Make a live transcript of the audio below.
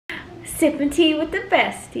Sipping tea with the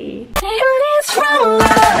bestie.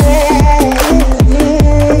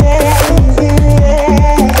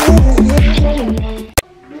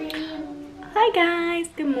 Hi guys,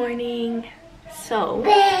 good morning. So,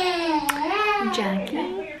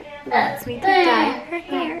 Jackie wants me to dye her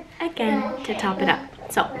hair again to top it up.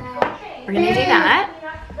 So, we're gonna do that.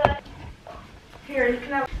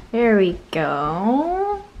 There we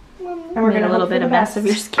go. And we're gonna a little bit of mess of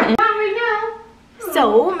your skin.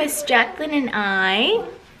 So, Miss Jacqueline and I,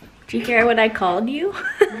 did you hear what I called you?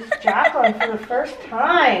 Miss Jacqueline for the first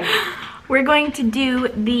time. We're going to do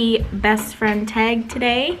the best friend tag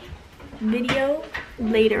today video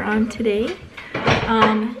later on today.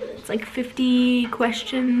 It's like 50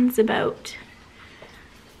 questions about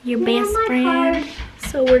your best friend.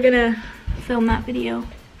 So we're gonna film that video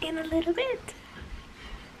in a little bit.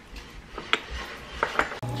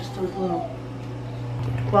 Just a little.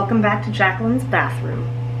 Welcome back to Jacqueline's bathroom.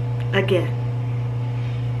 Again.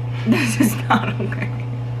 This is not okay.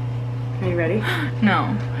 Are you ready?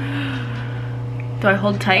 No. Do I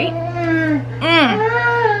hold tight?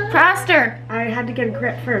 Faster. I had to get a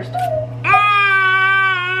grip first.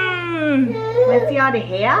 Let's see all the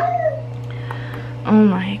hair. Oh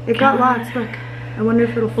my god. It got lots, look. I wonder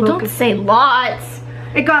if it'll focus. Well, don't say lots.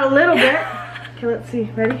 It got a little bit. Okay, let's see.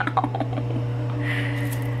 Ready?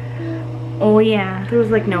 Oh yeah. There was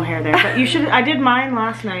like no hair there, but you should. I did mine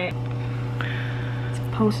last night. It's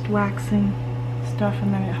post-waxing stuff,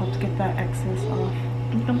 and then it helps get that excess off.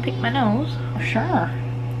 You gonna pick my nose? Sure.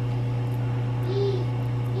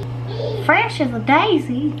 Fresh as a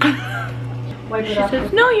daisy. Wipe She it off.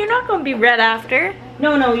 says, no, you're not gonna be red after.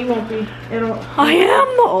 No, you won't be. It'll. I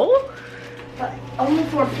am though. But only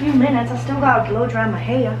for a few minutes. I still gotta blow dry my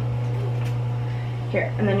hair.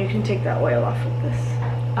 Here, and then you can take that oil off with this.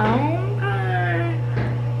 Okay.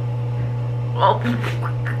 Oh.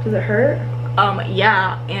 Does it hurt?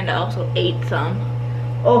 Yeah, and I also ate some.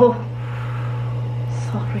 Oh.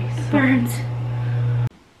 Sorry. Burns.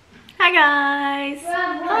 Hi guys.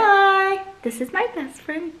 Hi. This is my best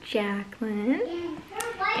friend Jacqueline.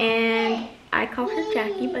 And I call her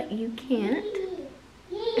Jackie, but you can't.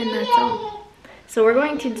 And that's all. So we're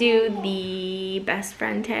going to do the best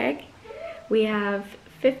friend tag. We have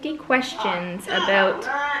 50 questions about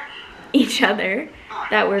each other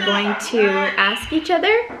that we're going to ask each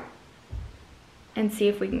other and see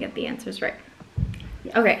if we can get the answers right.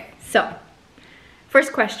 Okay, so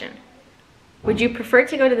first question. Would you prefer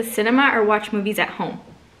to go to the cinema or watch movies at home?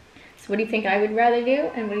 So what do you think I would rather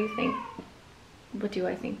do, and what do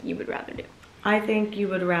I think you would rather do? I think you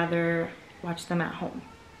would rather watch them at home.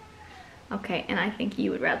 Okay, and I think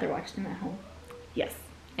you would rather watch them at home. Yes.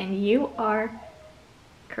 And you are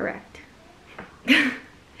correct.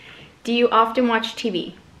 Do you often watch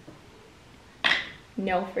TV?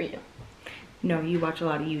 No for you. No, you watch a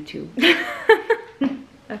lot of YouTube.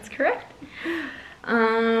 That's correct.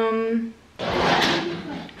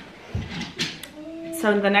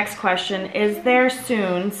 So the next question, is there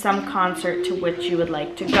soon some concert to which you would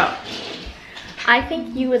like to go? I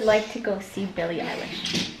think you would like to go see Billie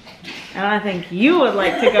Eilish. And I think you would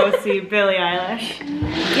like to go see Billie Eilish.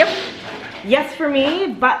 Yep. Yes for me,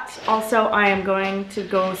 but also I am going to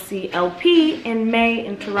go see LP in May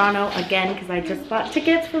in Toronto again because I just bought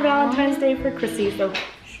tickets for Valentine's Day for Chrissy, so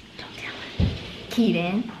shh, don't tell her.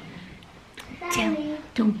 Keaton.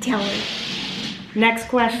 Don't tell her. Next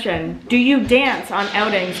question. Do you dance on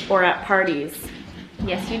outings or at parties?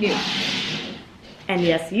 Yes, you do. And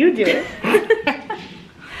yes, you do.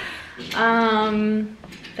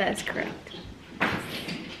 That's correct.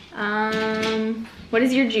 What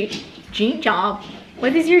is your job?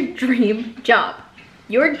 What is your dream job?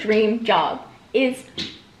 Your dream job is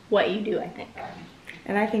what you do, I think.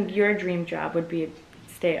 And I think your dream job would be a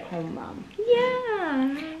stay-at-home mom.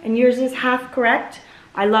 Yeah. And yours is half correct.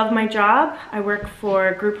 I love my job. I work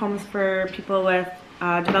for group homes for people with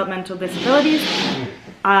developmental disabilities.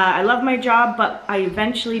 I love my job, but I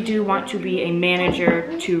eventually do want to be a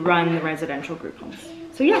manager to run the residential group homes.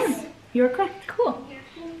 So yes, you're correct. Cool.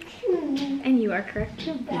 And you are correct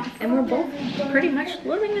too. And we're both pretty much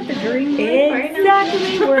living the dream life right now.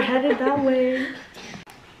 Exactly, we're headed that way.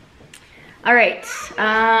 All right,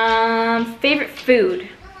 favorite food.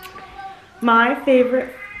 My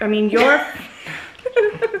favorite,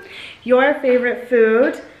 your favorite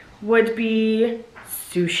food would be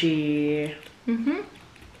sushi.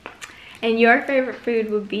 And your favorite food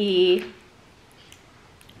would be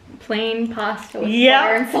plain pasta with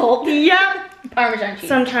butter and salt. Yep. Parmesan cheese.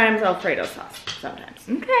 Sometimes Alfredo sauce. Sometimes.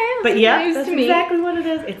 Okay. But yeah, that's to me. exactly what it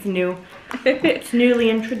is. It's new. It's newly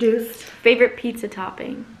introduced. Favorite pizza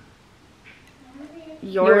topping.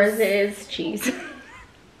 Yours is cheese.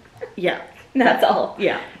 Yeah. That's all.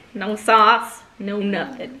 Yeah. No sauce, no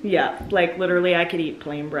nothing. Yeah. Like literally I could eat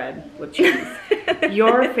plain bread with cheese.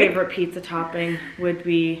 Your favorite pizza topping would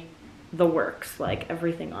be the works, like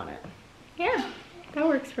everything on it. Yeah, that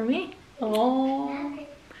works for me. Oh.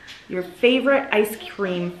 Your favorite ice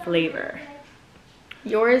cream flavor?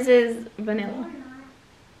 Yours is vanilla.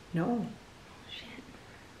 No.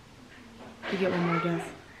 Shit. You get one more guess.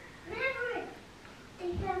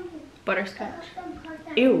 Butterscotch.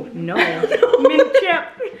 Ew, no. Mint chip.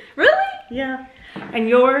 Really? Yeah. And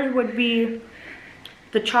yours would be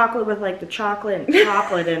the chocolate with like the chocolate and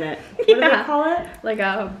chocolate in it. What do they call it? Like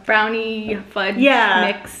a brownie fudge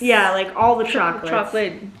mix. Yeah, like all the chocolates.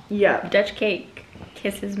 Chocolate. Yeah. Dutch cake.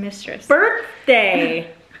 Kisses mistress.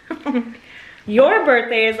 Birthday. Your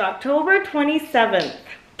birthday is October 27th.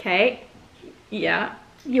 Okay. Yeah.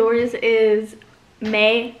 Yours is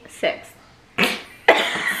May 6th.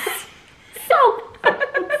 So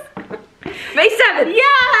May 7th.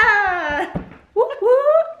 Yeah! Woo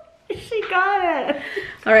woo! She got it.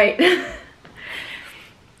 All right.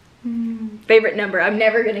 Favorite number. I'm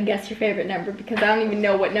never gonna guess your favorite number because I don't even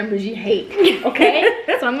know what numbers you hate. Okay?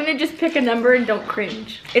 So I'm gonna just pick a number and don't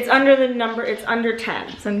cringe. It's under the number, it's under 10.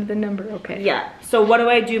 It's under the number, okay. Yeah. So what do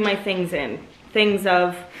I do my things in? Things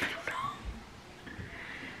of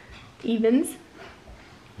evens,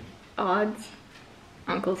 odds,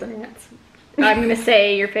 uncles and aunts. I'm gonna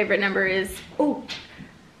say your favorite number is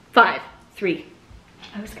 5. 3.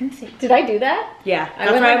 I was gonna say, did I do that? Yeah.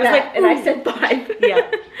 I went like that, and I said 5.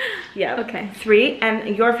 Yeah. Yeah. Okay. 3.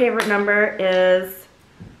 And your favorite number is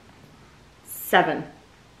 7.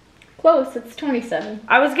 Close, it's 27.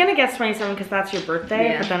 I was gonna guess 27 because that's your birthday,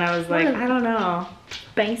 Yeah. but then I was like, I don't know.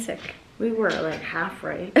 Basic. We were like half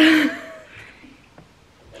right.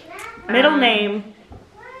 Middle name.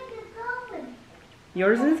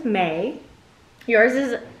 Yours is May. Yours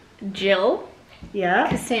is Jill. Yeah.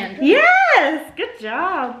 Cassandra. Yes! Good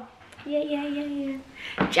job. Yeah.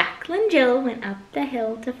 Jacqueline Jill went up the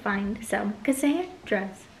hill to find some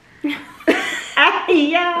Cassandras.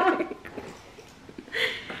 Yeah.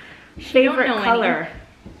 Favorite don't know color?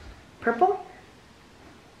 Purple?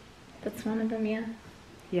 That's one of them, yeah.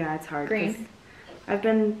 Yeah, it's hard. Green. 'cause I've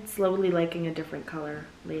been slowly liking a different color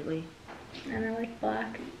lately. And I like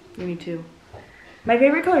black. Me too. My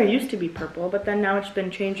favorite color used to be purple, but then now it's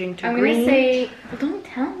been changing to I'm green. gonna say, well, don't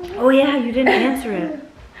tell me. Oh yeah, you didn't answer it.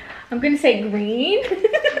 I'm gonna say green.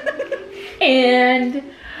 And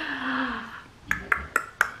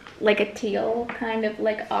like a teal, kind of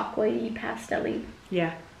like aqua-y, pastel-y.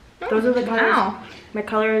 Yeah. Those are the colors. Wow. My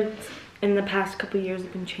colors in the past couple of years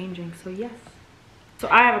have been changing, so yes. So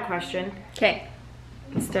I have a question Okay.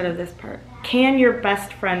 instead of this part. Can your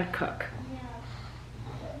best friend cook?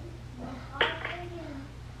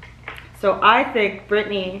 So I think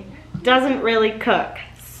Brittany doesn't really cook,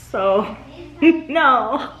 so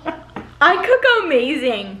no. I cook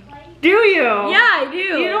amazing. Do you? Yeah, I do.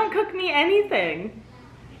 You don't cook me anything.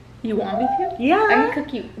 You want me to? Yeah. I can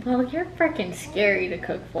cook you. Well, you're freaking scary to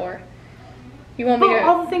cook for. You want me Well, to?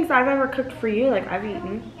 all the things I've ever cooked for you, like I've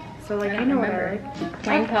eaten. So like, you know what I like.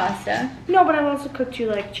 Plain pasta. No, but I've also cooked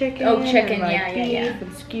you like chicken. Oh, chicken, and, like, yeah, yeah. beef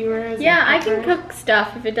and skewers. Yeah, I and can peppers. cook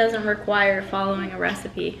stuff if it doesn't require following a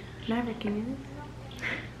recipe. Maverick, give me this.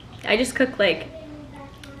 I just cook like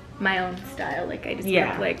my own style. Like I just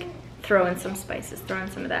Yeah. cook like throw in some spices, throw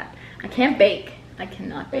in some of that. I can't bake. I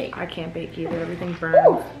cannot bake. I can't bake either. Everything burns.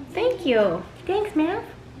 Oh, thank you. Thanks, Mav.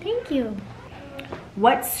 Thank you.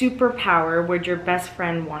 What superpower would your best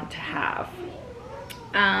friend want to have?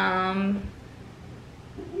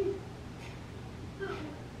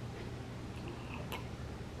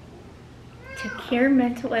 To cure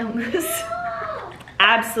mental illness.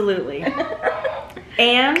 Absolutely.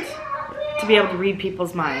 And to be able to read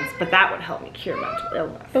people's minds, but that would help me cure mental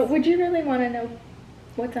illness. But would you really want to know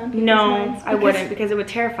what's on people's No, minds? I wouldn't, because it would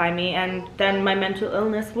terrify me and then my mental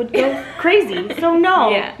illness would go crazy. So no,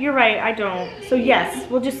 Yeah. you're right, I don't. So yes,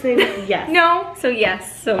 we'll just say yes. No, so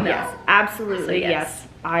yes, so no. Yes, absolutely, So yes. yes.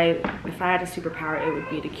 If I had a superpower, it would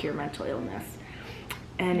be to cure mental illness.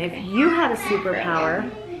 And if you had a superpower,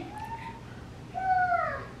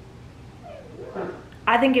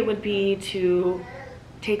 I think it would be to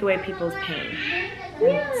take away people's pain and Yeah,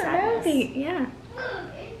 that would sadness. be, yeah.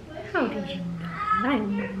 How did you know? I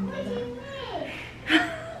didn't know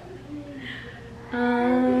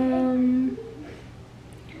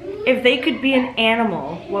that. If they could be an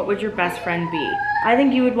animal, what would your best friend be? I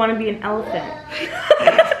think you would want to be an elephant.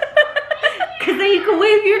 Because then you can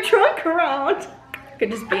wave your trunk around.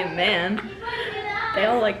 Could just be a man. They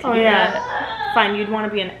all like to Oh do yeah. that. Fine, you'd want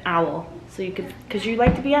to be an owl. So so you could, because you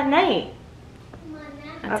like to be at night.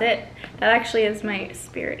 That's it. That actually is my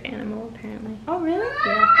spirit animal, apparently. Oh, really?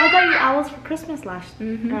 Yeah. I got you owls for Christmas not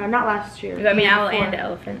last year. You got me the year owl before. and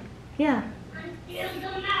elephant. Yeah.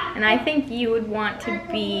 And I think you would want to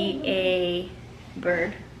be a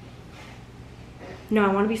bird. No, I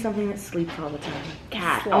want to be something that sleeps all the time.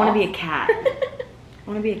 Cat. Sloth. I want to be a cat. I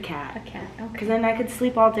want to be a cat. A cat, okay. Because then I could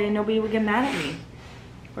sleep all day and nobody would get mad at me.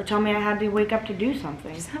 Or tell me I had to wake up to do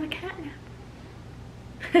something. Just have a cat nap.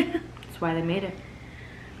 That's why they made it.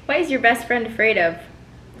 What is your best friend afraid of?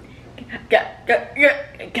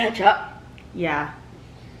 Ketchup. Yeah.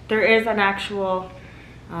 There is an actual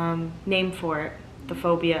name for it. The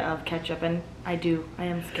phobia of ketchup. And I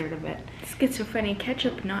am scared of it. Schizophrenia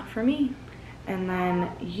ketchup, not for me. And then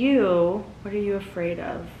what are you afraid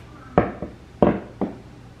of?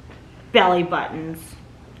 Belly buttons.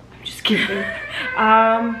 Just kidding.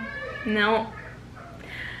 No.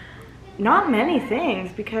 Not many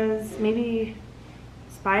things, because maybe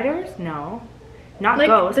spiders? No. Not Like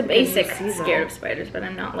ghosts. the because you basic see them. scared of spiders, but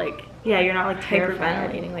I'm not like Yeah, you're not like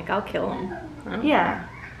terrified. hyperventilating. Like I'll kill them. Yeah.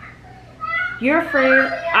 You are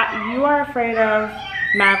afraid of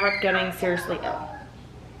Maverick getting seriously ill.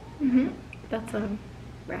 That's a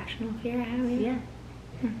rational fear I have. Yeah.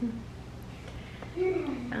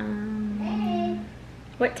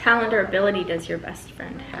 What talent or ability does your best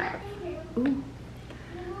friend have? Ooh.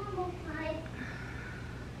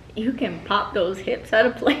 You can pop those hips out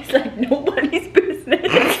of place like nobody's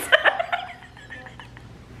business.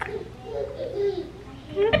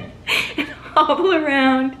 And hobble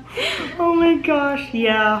around. Oh my gosh,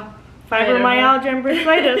 yeah. Fibromyalgia and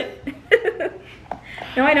bursitis.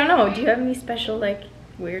 No, I don't know. Do you have any special, like,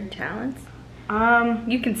 weird talents?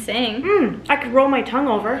 You can sing. I could roll my tongue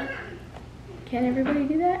over. Can't everybody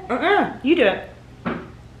do that? You do it.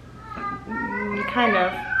 Kind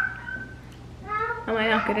of. Am I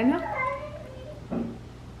not good enough?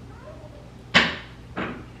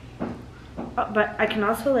 But I can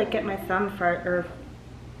also like get my thumb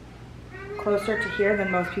closer to here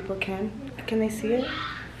than most people can. Can they see it?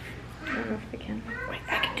 I don't know if I can. Wait,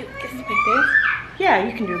 I can do it this way. Like this? Yeah,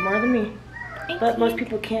 you can do it more than me. Thank But you. most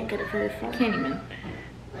people can't get it very far. Can't even.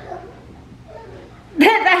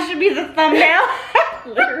 That should be the thumbnail.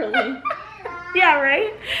 Literally. Yeah,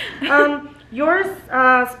 right? Your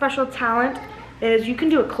special talent is you can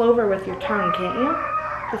do a clover with your tongue, can't you?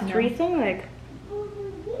 The three thing? Like,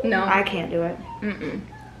 No. I can't do it. Mm-mm.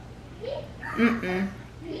 Mm-mm.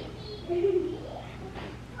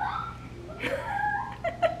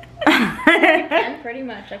 I can pretty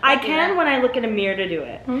much. I can when I look in a mirror to do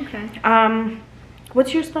it. Okay.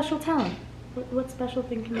 What's your special talent? What special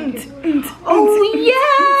thing can you do? Oh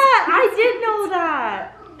yeah! I did know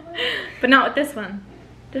that! But not with this one.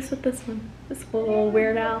 Just with this one. This little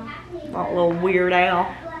Weird Al. That little Weird Al.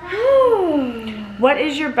 What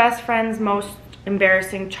is your best friend's most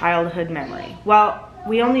embarrassing childhood memory? Well,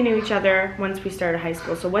 we only knew each other once we started high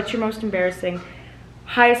school, so what's your most embarrassing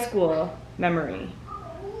high school memory?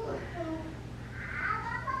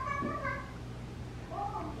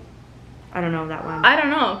 I don't know that one. I don't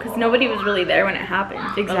know, because nobody was really there when it happened.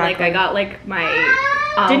 Exactly. But, like, I got, like,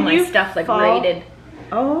 my stuff, like, raided.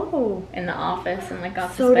 Oh. In the office, and, like,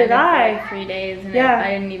 got So suspended did I. for, like, 3 days. And Yeah.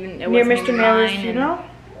 I didn't even, it Near wasn't Mr. even Naylor's mine, funeral?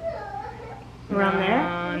 Around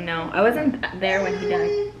there? No, I wasn't there when he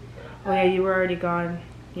died. Oh yeah, you were already gone.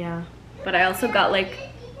 Yeah. But I also got, like,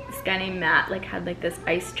 this guy named Matt, like, had, like, this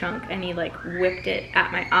ice chunk, and he, like, whipped it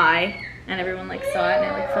at my eye, and everyone, like, saw it, and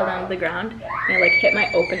I, like, fell down to the ground, and it, like, hit my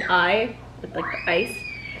open eye with, like, the ice,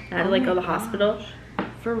 and I had to, like, go to the hospital.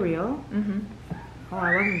 For real? Mm-hmm. Oh,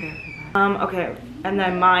 I wasn't there for that. Okay, and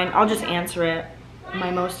then mine, I'll just answer it. My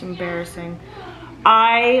most embarrassing.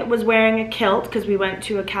 I was wearing a kilt because we went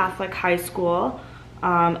to a Catholic high school,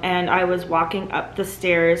 and I was walking up the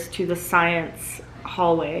stairs to the science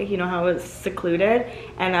hallway. You know how it's secluded?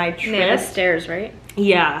 And I tripped. Near the stairs, right?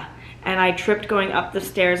 Yeah, and I tripped going up the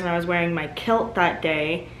stairs, and I was wearing my kilt that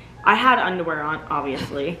day. I had underwear on,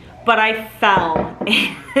 obviously, but I fell,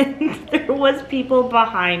 and there was people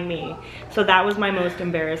behind me. So that was my most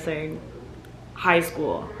embarrassing high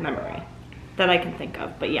school memory that I can think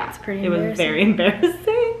of. But yeah, pretty it was very embarrassing.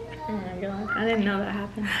 Oh my god, I didn't know that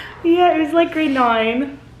happened. Yeah, it was like grade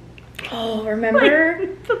 9. Oh, remember?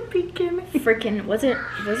 Like, the beginning. Freaking, was it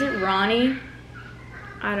Ronnie?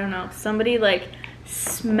 I don't know. Somebody, like,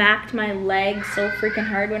 smacked my leg so freaking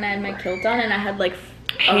hard when I had my kilt on, and I had, like,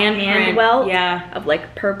 hand welt, yeah, of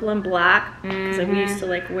like purple and black, because we used to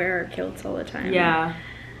like wear our kilts all the time. Yeah,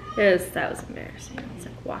 that was embarrassing. I was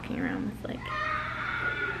like walking around with like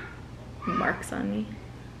marks on me.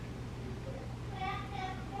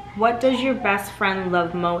 What does your best friend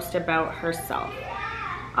love most about herself?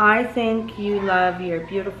 I think you love your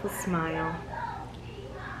beautiful smile.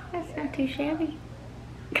 That's not too shabby.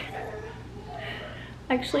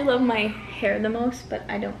 I actually love my hair the most, but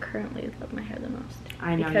I don't currently love my hair the most.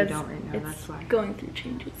 I know you don't right now, that's why. It's going through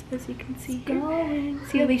changes, as you can see.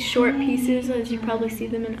 See all these short pieces, as you probably see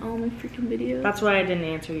them in all my freaking videos? That's why I didn't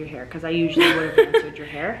answer your hair, because I usually would have answered your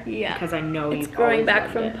hair. Yeah. Because I know it's you've growing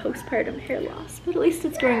back loved from it. postpartum hair loss, but at least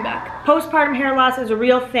it's growing back. Postpartum hair loss is a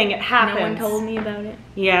real thing. It happens. No one told me about it.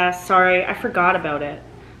 Yeah, sorry. I forgot about it.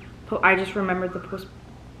 I just remembered the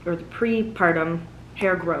pre-partum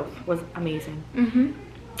hair growth was amazing.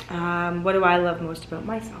 What do I love most about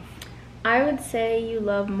myself? I would say you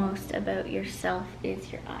love most about yourself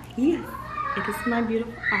is your eyes. Yes, it is my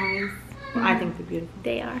beautiful eyes. I think they're beautiful.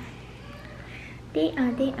 They are. They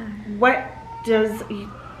are, they are. What does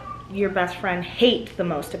your best friend hate the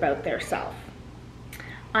most about their self?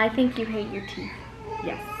 I think you hate your teeth.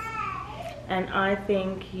 Yes. And I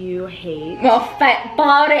think you hate... Well, fat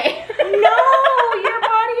body. No, your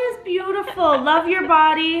body is beautiful. Love your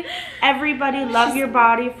body. Everybody love your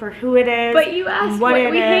body for who it is. But you asked what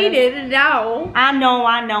we hated, and now. I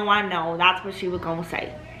know. That's what she was gonna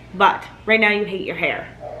say. But right now you hate your hair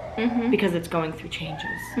because it's going through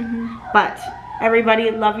changes. But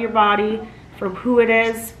everybody love your body for who it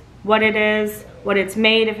is, what it's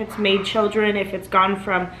made, if it's made children, if it's gone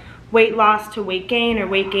from weight loss to weight gain or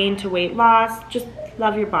weight gain to weight loss. Just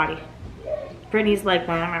love your body. Brittany's like,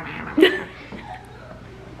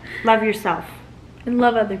 love yourself. And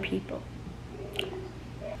love other people.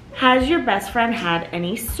 Has your best friend had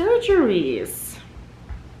any surgeries?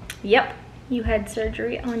 Yep. You had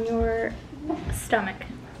surgery on your stomach.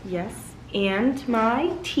 Yes. And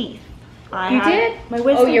my teeth. You did? My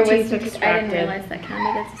wisdom your teeth wisdom. extracted. I didn't realize that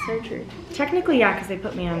counted as a surgery. Technically, yeah, because they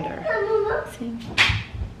put me under. Same.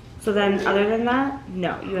 So then, other than that,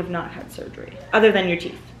 no, you have not had surgery. Other than your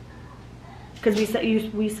teeth. Because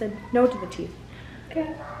we said no to the teeth.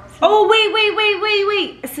 Okay. Oh, wait.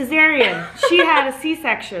 A cesarean. She had a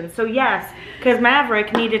C-section. So yes, because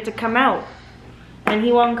Maverick needed to come out. And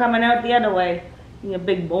he wasn't coming out the other way. He's a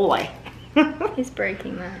big boy. He's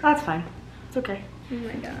breaking that. That's fine. It's okay. Oh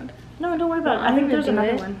my god. No, don't worry about it. Well, I think there's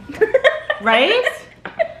another one. Right?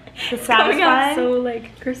 The Coming out satisfying. so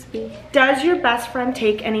like crispy. Does your best friend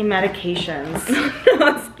take any medications?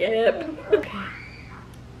 Skip. Okay.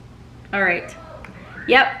 All right.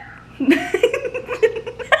 Yep.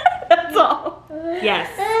 That's all. Yes.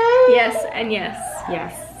 Yes and yes.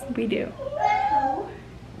 Yes. We do.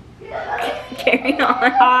 Carry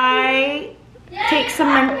on. I take some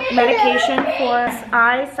medication for,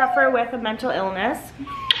 I suffer with a mental illness.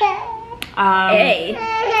 A.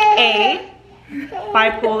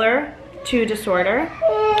 Bipolar 2 disorder.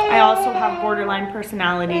 I also have borderline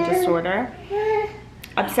personality disorder,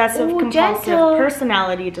 obsessive compulsive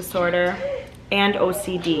personality disorder, and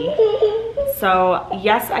OCD. So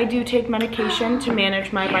yes, I do take medication to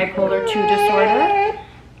manage my bipolar 2 disorder.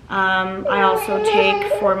 I also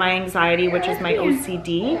take for my anxiety, which is my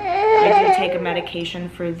OCD. I do take a medication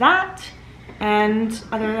for that. And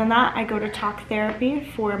other than that, I go to talk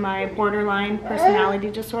therapy for my borderline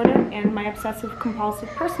personality disorder and my obsessive compulsive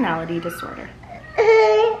personality disorder.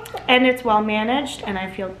 And it's well managed, and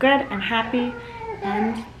I feel good and happy,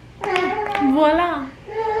 and voila.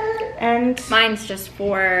 And mine's just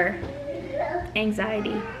for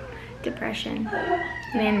anxiety, depression,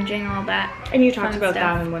 managing all that. And you talked fun about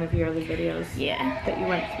stuff. that in one of your other videos. Yeah. That you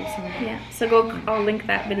went through some of that. Yeah. So go. I'll link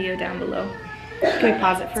that video down below. Can we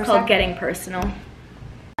pause it for a It's called second? Getting Personal.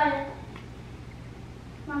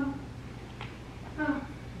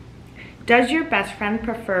 Does your best friend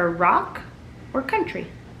prefer rock or country?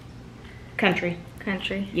 Country.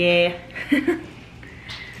 Country. Yeah.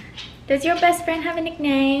 Does your best friend have a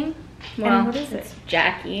nickname? Well, what is it's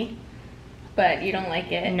Jackie, but you don't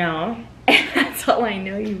like it. No. That's all I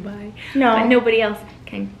know you by. No. But nobody else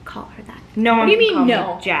can call her that. No one What do you can mean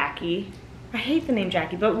call no? me Jackie. I hate the name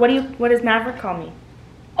Jackie, but what does Maverick call me?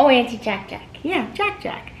 Oh, Auntie Jack Jack. Yeah,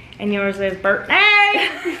 Jack. And yours is Brittany.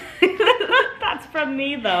 That's from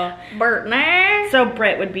me though. Brittany. So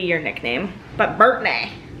Britt would be your nickname, but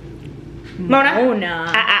Brittany.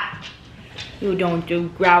 Mona. You don't do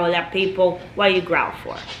growl at people. What do you growl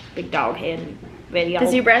for? Big dog head video.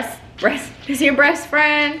 Does your best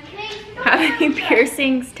friend have any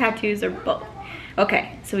piercings, tattoos, or both?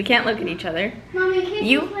 Okay, so we can't look at each other. Mommy, can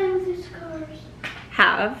You- you play with these cars?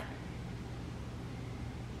 Have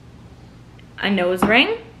a nose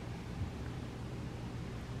ring.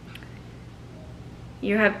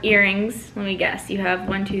 You have earrings. Let me guess. You have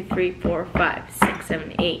 1, 2, 3, 4, 5, 6,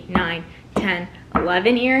 7, 8, 9, 10,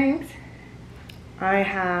 11 earrings. I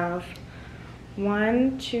have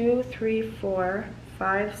 1, 2, 3, 4,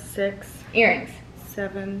 5, 6 earrings.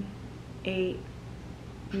 7, 8,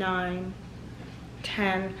 9,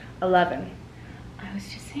 10, 11. I was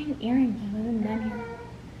just saying earrings. I wasn't done here.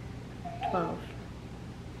 12.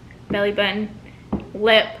 Belly button,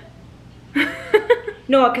 lip.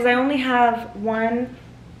 No, because I only have 1,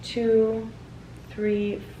 2,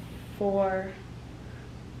 3, 4,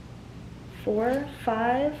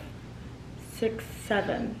 5, 6,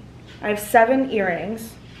 7. I have 7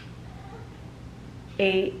 earrings.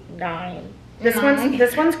 8, 9.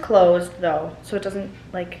 This one's closed though, so it doesn't,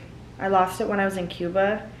 like, I lost it when I was in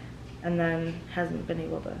Cuba, and then hasn't been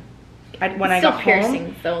able to. When I got piercing,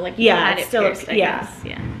 home, though, like yeah, you had it's it still pierced, I yeah. guess.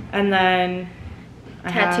 Yeah. And then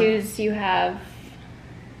Tattoos you have.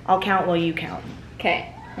 I'll count while you count.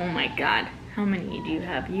 Okay. Oh my God, how many do you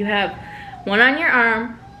have? You have 1 on your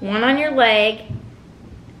arm, 1 on your leg,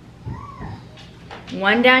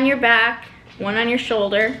 1 down your back, 1 on your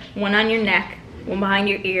shoulder, 1 on your neck, 1 behind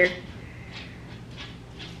your ear.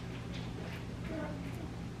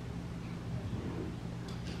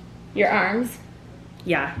 Your arms.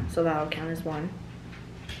 Yeah, so that'll count as 1.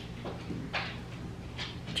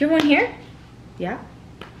 Do you have 1 here? Yeah.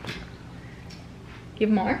 You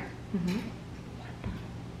have more? Mm-hmm.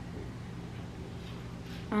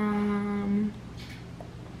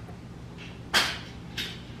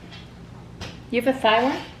 You have a thigh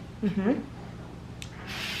one? Mm-hmm.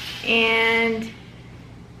 And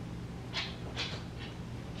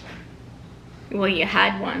well, you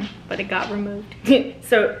had one, but it got removed.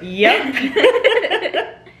 So, yep.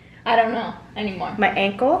 I don't know anymore. My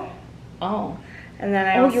ankle. Oh. And then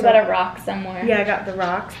I Oh, also, you got a rock somewhere. Yeah, I got the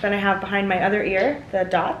rocks. Then I have behind my other ear the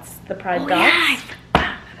dots, the pride Oh, dots.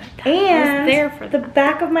 yeah, And I was there for the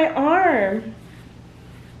back of my arm.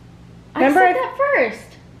 Remember I said that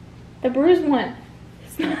first. The bruised one.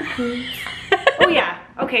 Oh yeah.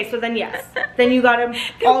 Okay, so then yes. Then you got them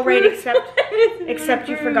all right, except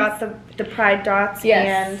you forgot the pride dots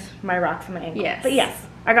and my rocks on my ankle. Yes. But yes,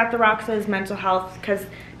 I got the rocks as mental health because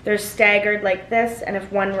they're staggered like this, and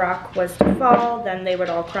if one rock was to fall, then they would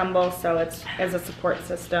all crumble, so it's as a support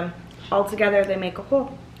system. All together, they make a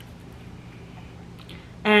whole.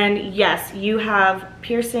 And yes, you have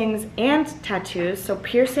piercings and tattoos. So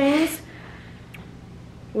piercings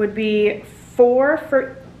would be 4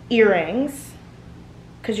 for earrings,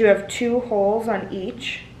 because you have 2 holes on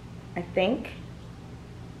each, I think.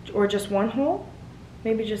 Or just 1 hole?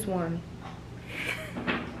 Maybe just 1.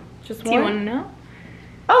 Just 1? Do you want to know?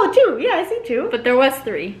 Oh, 2. Yeah, I see 2. But there was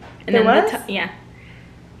 3. And there then was? Yeah.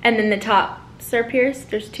 And then the tops are pierced.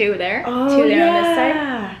 There's 2 there. Oh, 2 there yeah. on this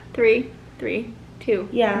side. 3, 2.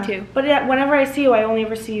 Yeah. And 2. But yeah, whenever I see you, I only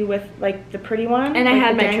ever see you with like the pretty one. And like I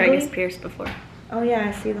had the my dangly. tragus pierced before. Oh yeah,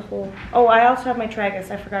 I see the hole. Oh, I also have my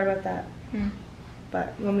tragus. I forgot about that.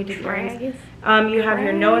 But when we did earrings, you have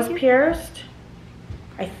your nose pierced.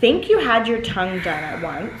 I think you had your tongue done at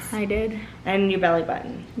once. I did. And your belly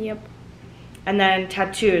button. Yep. And then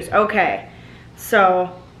tattoos. Okay,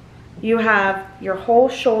 so you have your whole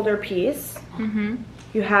shoulder piece.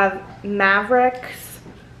 You have Maverick's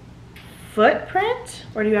footprint,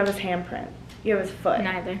 or do you have his handprint? You have his foot.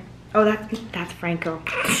 Neither. Oh, that's Franco.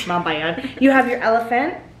 My bad. You have your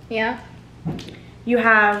elephant. Yeah. You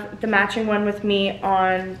have the matching one with me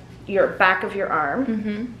on your back of your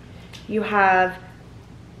arm. You have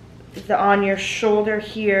on your shoulder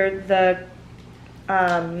here the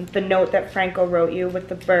note that Franco wrote you with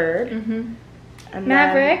the bird. And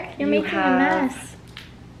Maverick, you're you making a mess.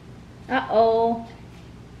 Uh-oh.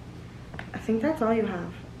 I think that's all you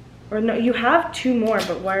have. Or no, you have 2 more,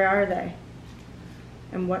 but where are they?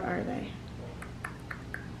 And what are they?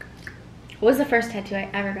 What was the first tattoo I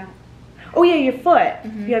ever got? Oh yeah, your foot.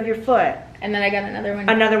 You have your foot. And then I got another one.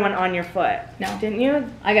 Another one on your foot. No. Didn't you?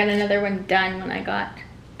 I got another one done when I got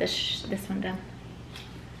this one done.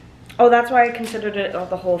 Oh, that's why I considered it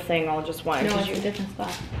the whole thing all just one. No, it's a different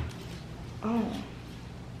spot. Oh.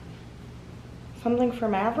 Something for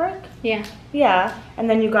Maverick? Yeah. Yeah, and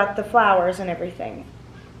then you got the flowers and everything.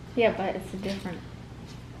 Yeah, but it's a different.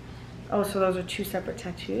 Oh, so those are 2 separate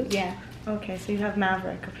tattoos? Yeah. Okay, so you have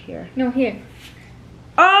Maverick up here. No, here.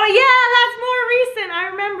 Oh, yeah, that's more recent. I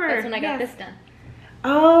remember. That's when I got this done.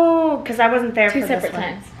 Oh, because I wasn't there 2 for separate this one.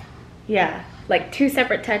 times. Yeah. Like 2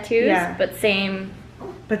 separate tattoos, Yeah. but same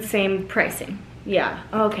pricing. Yeah,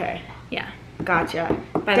 okay. Yeah. Gotcha.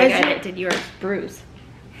 By the guy that did yours, Bruce.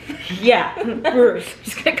 Yeah, Bruce.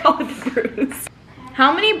 Just gonna call it the Bruce.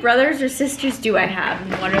 How many brothers or sisters do I have,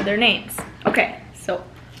 and what are their names? Okay, so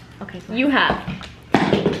you have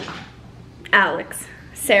Alex,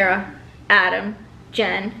 Sarah, Adam,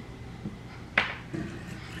 Jen.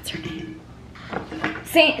 What's her name?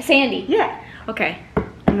 Sandy. Yeah. Okay.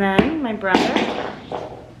 And then my brother.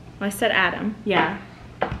 Well, I said Adam. Yeah.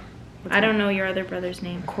 I don't know your other brother's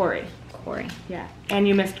name. Corey. Corey. Yeah. And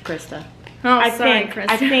you missed Krista. Oh, I sorry, think, Krista.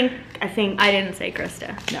 I think. I didn't say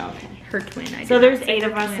Krista. No. Okay. Her twin. So there's 8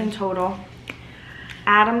 of us in total.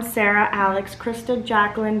 Adam, Sarah, Alex, Krista,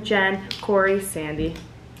 Jacqueline, Jen, Corey, Sandy.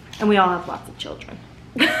 And we all have lots of children.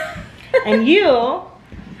 And you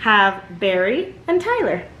have Barry and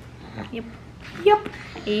Tyler. Yep. Yep.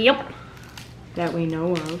 Yep. That we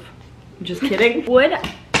know of. Just kidding. Would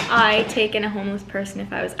I take in a homeless person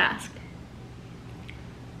if I was asked?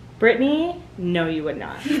 Brittany, no you would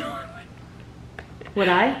not. Would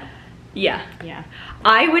I? Yeah. Yeah.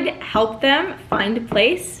 I would help them find a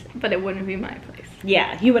place, but it wouldn't be my place.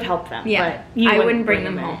 Yeah, you would help them. Yeah. But you I wouldn't bring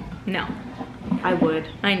them in. home. No. I would.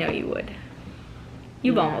 I know you would.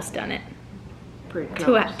 You've Yeah. almost done it. Pretty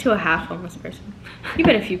To a half homeless person. You've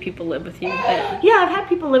had a few people live with you, but Yeah, I've had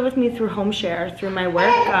people live with me through home share, through my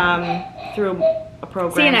work, through a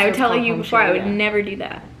program. see, and I would so it's tell called you Home before, I Share, would yeah. never do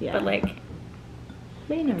that. Yeah. But like,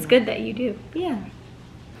 But you never it's know. good that you do. Yeah.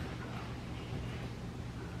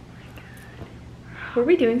 Were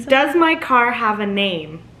we doing something? Does my car have a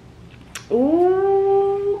name?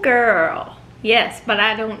 Ooh, girl. Yes, but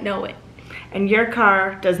I don't know it. And your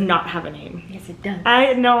car does not have a name. Yes, it does.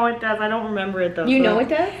 I know it does. I don't remember it though. You so- know it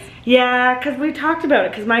does? Yeah, because we talked about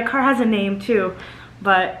it. Because my car has a name too,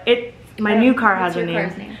 but my new car has What's a your name.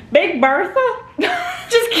 car's name? Big Bertha.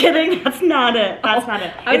 Just kidding. That's not it. That's not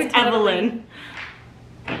it. I would It's totally- Evelyn.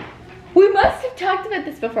 We must have talked about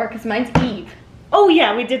this before because mine's Eve. Oh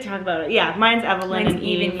yeah, we did talk about it. Yeah, mine's Evelyn Mine's and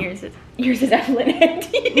Eve and yours is Evelyn and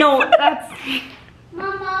Eve. No, that's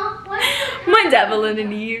Mama, what? Mine's Evelyn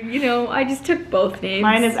and Eve. You know, I just took both names.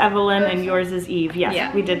 mine is Evelyn and yours is Eve. Yes,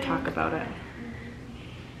 Yeah. we did talk about it.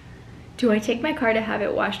 Do I take my car to have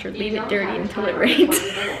it washed or leave it dirty until it rains?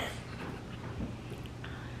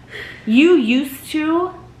 We used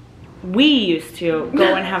to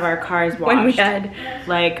go and have our cars washed. When we had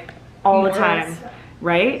like all the Morals. time,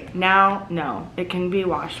 right? Now, no, it can be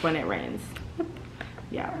washed when it rains.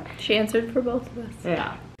 Yeah, She answered for both of us.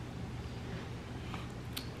 yeah.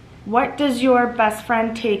 What does your best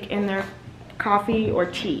friend take in their coffee or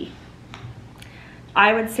tea?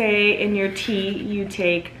 I would say in your tea, you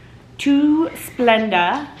take 2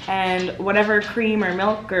 Splenda and whatever cream or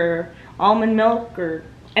milk or almond milk or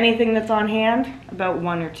anything that's on hand, about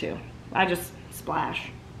 1 or 2. I just splash.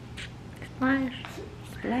 Splash.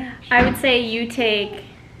 Splash. I would say you take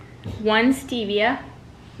 1 stevia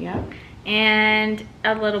Yeah. and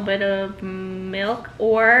a little bit of milk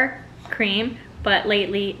or cream, but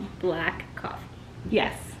lately black coffee.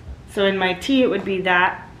 Yes. So in my tea it would be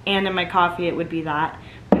that, and in my coffee it would be that.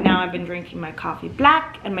 But now I've been drinking my coffee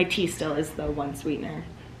black, and my tea still is the 1 sweetener.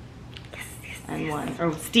 And 1,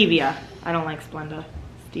 or stevia. I don't like Splenda.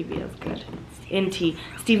 Stevia is good. In tea.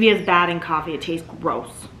 Stevia is bad in coffee. It tastes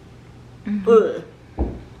gross. Ugh.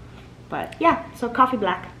 But yeah, so coffee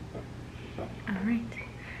black. All right.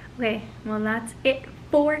 Okay, well that's it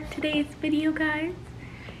for today's video, guys.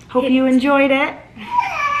 Hope you enjoyed it.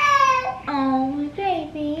 Oh,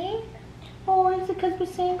 baby. Oh, is it because we're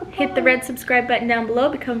saying goodbye? Hit the red subscribe button down below.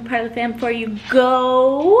 Become part of the fam before you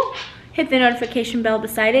go. Hit the notification bell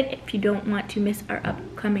beside it if you don't want to miss our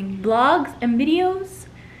upcoming vlogs and videos.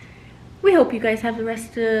 We hope you guys have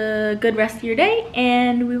the good rest of your day,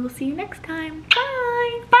 and we will see you next time.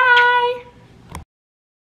 Bye. Bye.